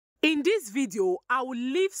In this video, I will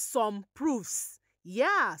leave some proofs,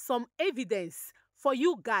 some evidence for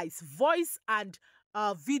you guys, voice and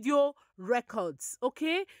video records,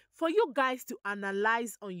 okay? For you guys to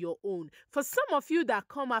analyze on your own. For some of you that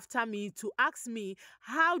come after me to ask me,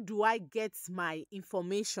 how do I get my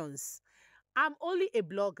informations? I'm only a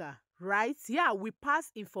blogger, right? Yeah, we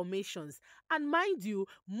pass informations. And mind you,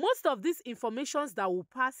 most of these informations that we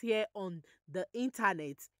pass here on the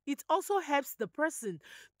internet, it also helps the person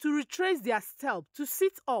to retrace their steps, to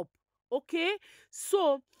sit up, okay?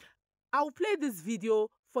 So I'll play this video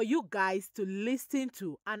for you guys to listen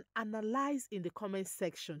to and analyze in the comment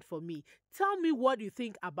section for me. Tell me what you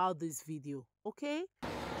think about this video, okay?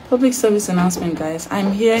 Public service announcement, guys.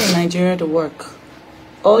 I'm here in Nigeria to work.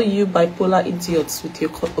 All you bipolar idiots with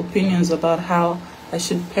your opinions about how I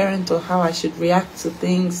should parent or how I should react to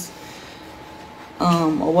things,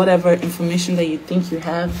 or whatever information that you think you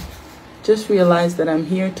have, just realize that I'm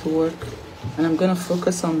here to work and I'm going to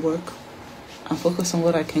focus on work and focus on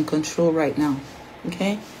what I can control right now,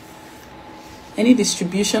 okay? Any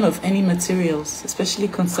distribution of any materials, especially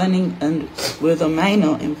concerning and with a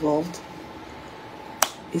minor involved,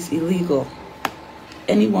 is illegal.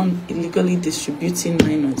 Anyone illegally distributing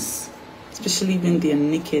minors, especially when they are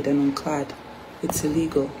naked and unclad, it's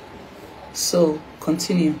illegal. So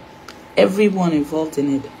continue. Everyone involved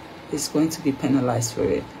in it is going to be penalized for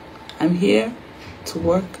it. I'm here to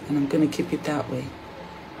work and I'm going to keep it that way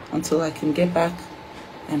until I can get back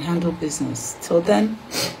and handle business. Till then,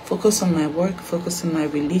 focus on my work, focus on my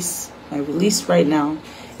release. My release right now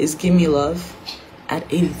is Give Me Love at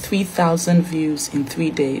 83,000 views in 3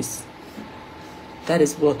 days. That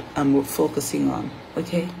is what I'm focusing on,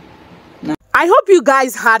 okay? Now, I hope you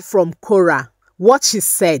guys heard from Cora what she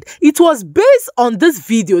said. It was based on this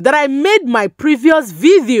video that I made my previous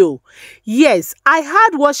video. Yes, I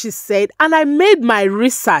heard what she said and I made my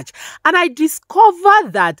research and I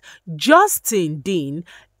discovered that Justindean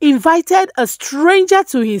invited a stranger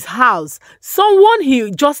to his house, someone he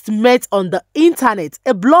just met on the internet,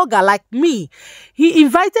 a blogger like me. He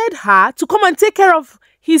invited her to come and take care of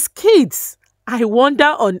his kids. I wonder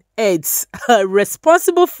on earth, a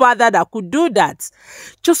responsible father that could do that.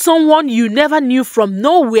 Just someone you never knew from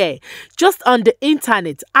nowhere, just on the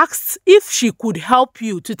internet, asked if she could help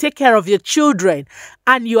you to take care of your children,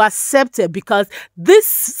 and you accepted because this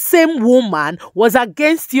same woman was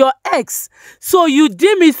against your ex. So you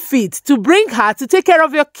deem it fit to bring her to take care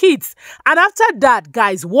of your kids. And after that,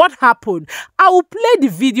 guys, what happened? I will play the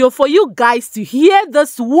video for you guys to hear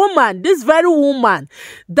this woman, this very woman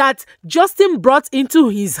that Justin brought into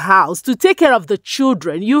his house to take care of the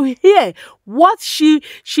children. You hear what she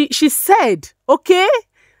said, okay?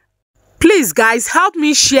 Please, guys, help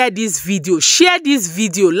me share this video,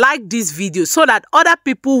 like this video so that other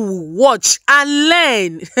people will watch and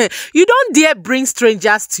learn. You don't dare bring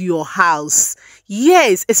strangers to your house.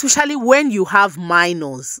 Yes, especially when you have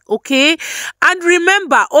minors, okay? And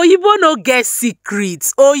remember, Oyibo no get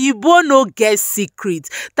secrets. Oyibo no get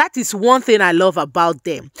secrets. That is one thing I love about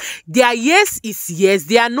them. Their yes is yes,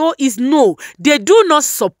 their no is no. They do not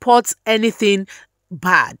support anything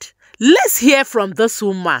bad. Let's hear from this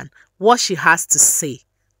woman what she has to say.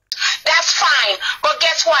 That's fine, but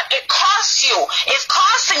guess what? It costs you. It's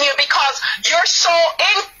costing you because you're so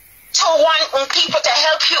into wanting people to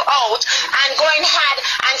help you out and going ahead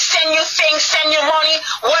and send you things, send you money,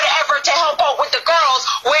 whatever to help out with the girls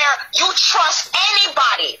where you trust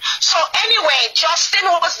anybody. So anyway, Justin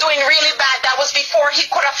was doing really bad. That was before he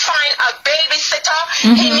could have found a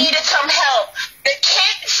babysitter. He needed some help. The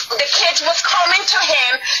kids was coming to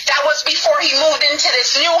him. That was before he moved into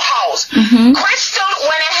this new house. Crystal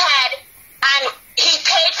went ahead and he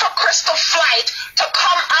paid for Crystal's flight to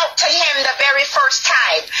come out to him the very first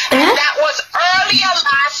time. And that was earlier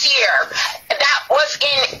last year. That was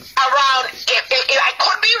in around, I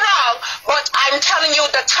could be wrong, but I'm telling you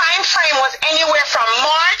the time frame was anywhere from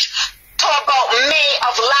March to about May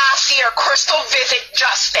of last year. Crystal visit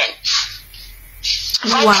Justin.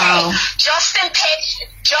 Okay. wow. Justin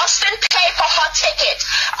paid for her ticket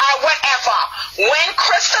or whatever. When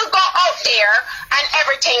Crystal got out there and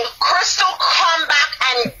everything, Crystal come back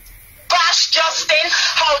and bash Justin.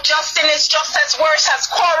 How Justin is just as worse as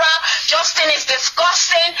Cora. Justin is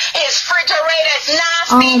disgusting. His refrigerator is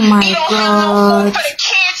nasty. Oh my he don't God. have no food for the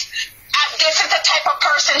kids. This is the type of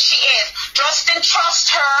person she is. Justin trusts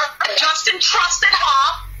her. Justin trusted her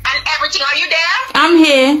and everything. Are you there? I'm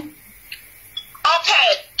here.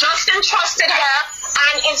 Okay, Justin trusted her,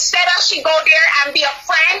 and instead of she go there and be a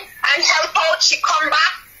friend and help out, she come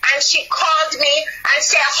back and she called me and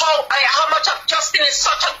said how much of Justin is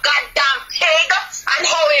such a goddamn pig, and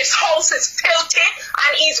how his house is filthy,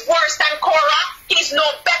 and he's worse than Cora. He's no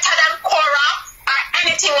better than Cora or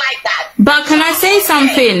anything like that. But can I say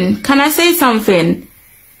something? Can I say something?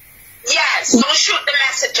 Yes, don't shoot the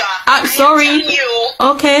messenger. Sorry.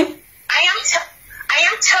 Okay. I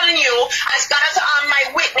am telling you, as God is on my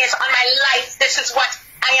witness, on my life, this is what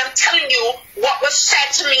I am telling you, what was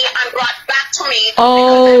said to me and brought back to me. Oh,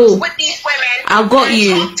 because I was with these women. I got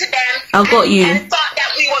you. Talked to them. I got you. And thought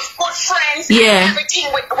that we was good friends. Yeah. And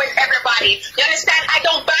everything with everybody. You understand? I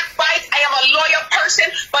don't backbite. I am a loyal person.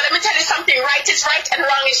 But let me tell you something. Right is right and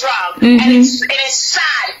wrong is wrong. And it is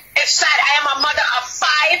sad. It's sad. I am a mother of 5.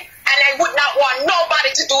 And I would not want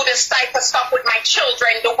nobody to do this type of stuff with my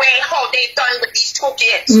children, the way how they done with these 2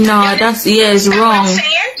 kids. No, that's, yeah, it's wrong.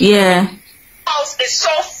 Yeah. House is so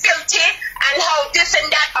filthy, and how this and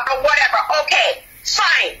that or whatever. Okay,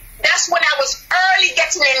 fine. That's when I was early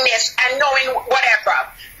getting in this and knowing whatever.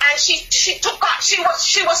 And she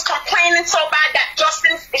was complaining so bad that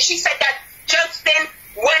she said that Justin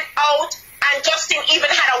went out, and Justin even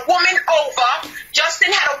had a woman over.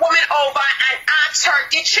 Justin had a woman over and asked her,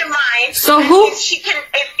 did she mind? So who? If she can,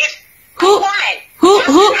 if who? a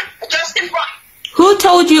woman. Justin brought. Who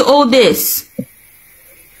told you all this?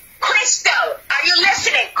 Crystal, are you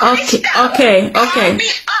listening? Crystal, Okay. called me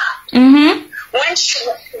up.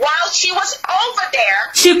 While she was over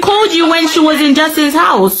there. She called you when she was in Justin's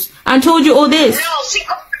house and told you all this.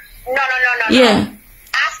 No. Yeah.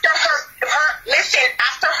 After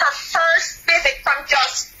after her first visit from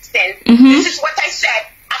Justin, this is what I said.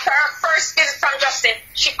 After her first visit from Justin,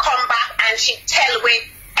 she come back and she tell me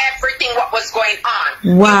everything what was going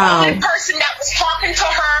on. Wow. The only person that was talking to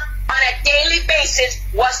her on a daily basis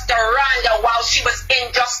was Rhonda while she was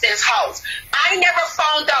in Justin's house. I never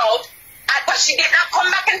found out, but she did not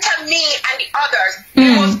come back and tell me and the others.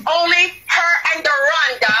 It was only her and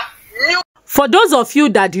Rhonda knew. For those of you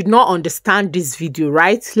that did not understand this video,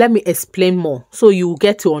 right, let me explain more so you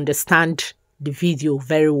get to understand the video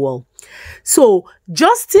very well. So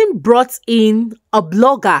Justin brought in a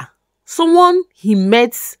blogger, someone he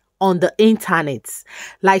met on the internet.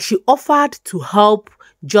 Like, she offered to help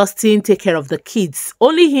Justin take care of the kids.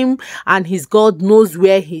 Only him and his God knows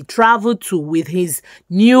where he traveled to with his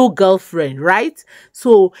new girlfriend, right?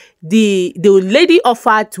 So the lady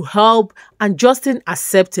offered to help, and Justin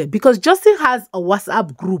accepted because Justin has a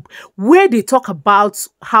WhatsApp group where they talk about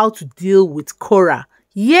how to deal with Cora.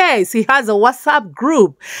 Yes, he has a WhatsApp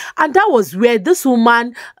group, and that was where this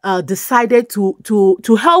woman decided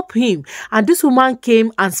to help him. And this woman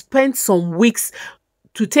came and spent some weeks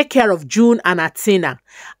to take care of June and Athena.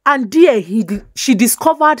 And there she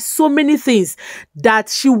discovered so many things that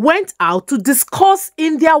she went out to discuss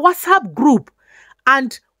in their WhatsApp group.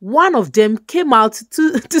 And one of them came out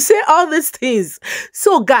to say all these things.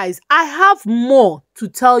 So guys, I have more to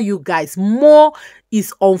tell you guys. More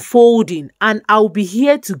is unfolding, and I'll be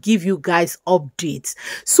here to give you guys updates.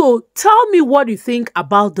 So tell me what you think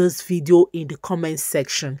about this video in the comment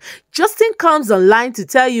section. Justin comes online to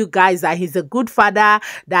tell you guys that he's a good father,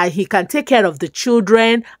 that he can take care of the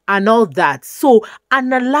children and all that. So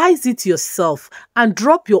analyze it yourself and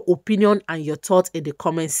drop your opinion and your thoughts in the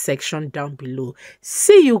comment section down below.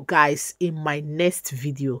 See you guys in my next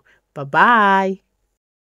video. Bye bye.